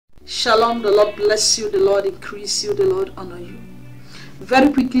Shalom, the Lord bless you, the Lord increase you, the Lord honor you.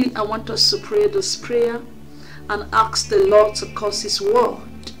 Very quickly, I want us to pray this prayer and ask the Lord to cause His word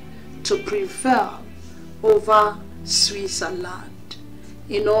to prevail over Switzerland.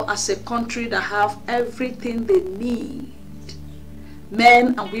 You know, as a country that have everything they need,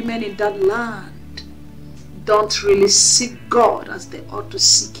 men and women in that land don't really seek God as they ought to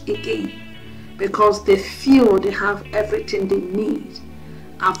seek again, because they feel they have everything they need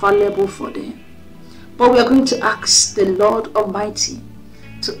available for them. But we are going to ask the Lord Almighty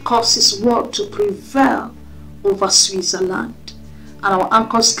to cause His word to prevail over Switzerland. And our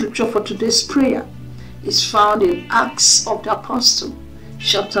anchor scripture for today's prayer is found in Acts of the Apostle,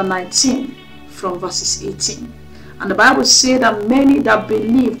 chapter 19, from verses 18. And the Bible says that many that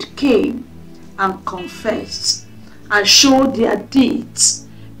believed came and confessed and showed their deeds.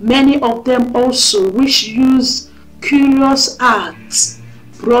 Many of them also, which used curious arts,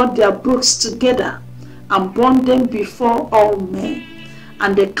 brought their books together and burned them before all men.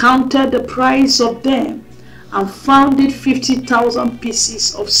 And they counted the price of them and found it 50,000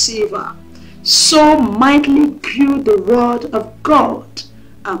 pieces of silver. So mightily grew the word of God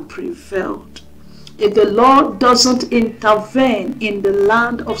and prevailed. If the Lord doesn't intervene in the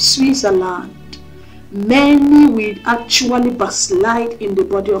land of Switzerland, many will actually backslide in the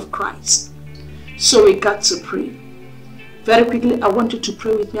body of Christ. So we got to pray. Very quickly, I want you to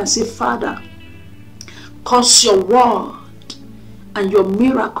pray with me and say, Father, cause your word and your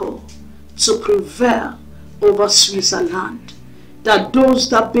miracle to prevail over Switzerland, that those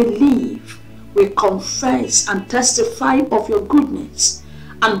that believe will confess and testify of your goodness,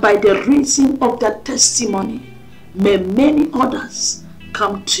 and by the reason of their testimony, may many others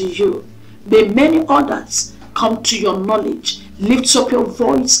come to you. May many others come to your knowledge. Lift up your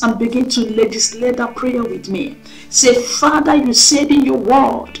voice and begin to legislate that prayer with me. Say, Father, you said in your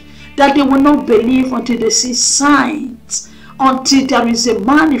word that they will not believe until they see signs, until there is a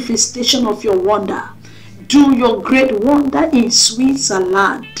manifestation of your wonder. Do your great wonder in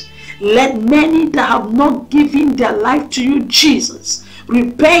Switzerland. Let many that have not given their life to you, Jesus,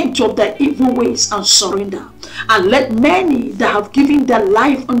 repent of their evil ways and surrender. And let many that have given their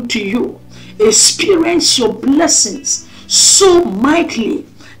life unto you experience your blessings so mightily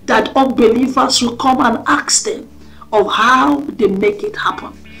that unbelievers will come and ask them of how they make it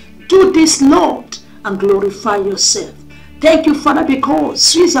happen. Do this, Lord, and glorify yourself. Thank you, Father, because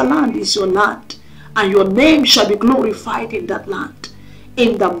Switzerland is your land, and your name shall be glorified in that land.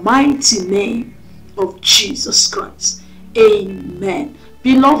 In the mighty name of Jesus Christ. Amen.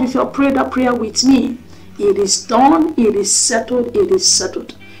 Beloved, if you pray that prayer with me, it is done, it is settled, it is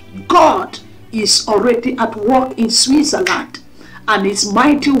settled. God is already at work in Switzerland, and His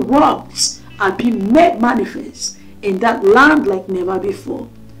mighty works are being made manifest in that land like never before.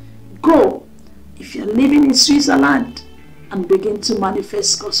 Go, if you're living in Switzerland, and begin to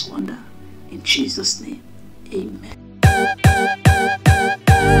manifest God's wonder. In Jesus' name, amen.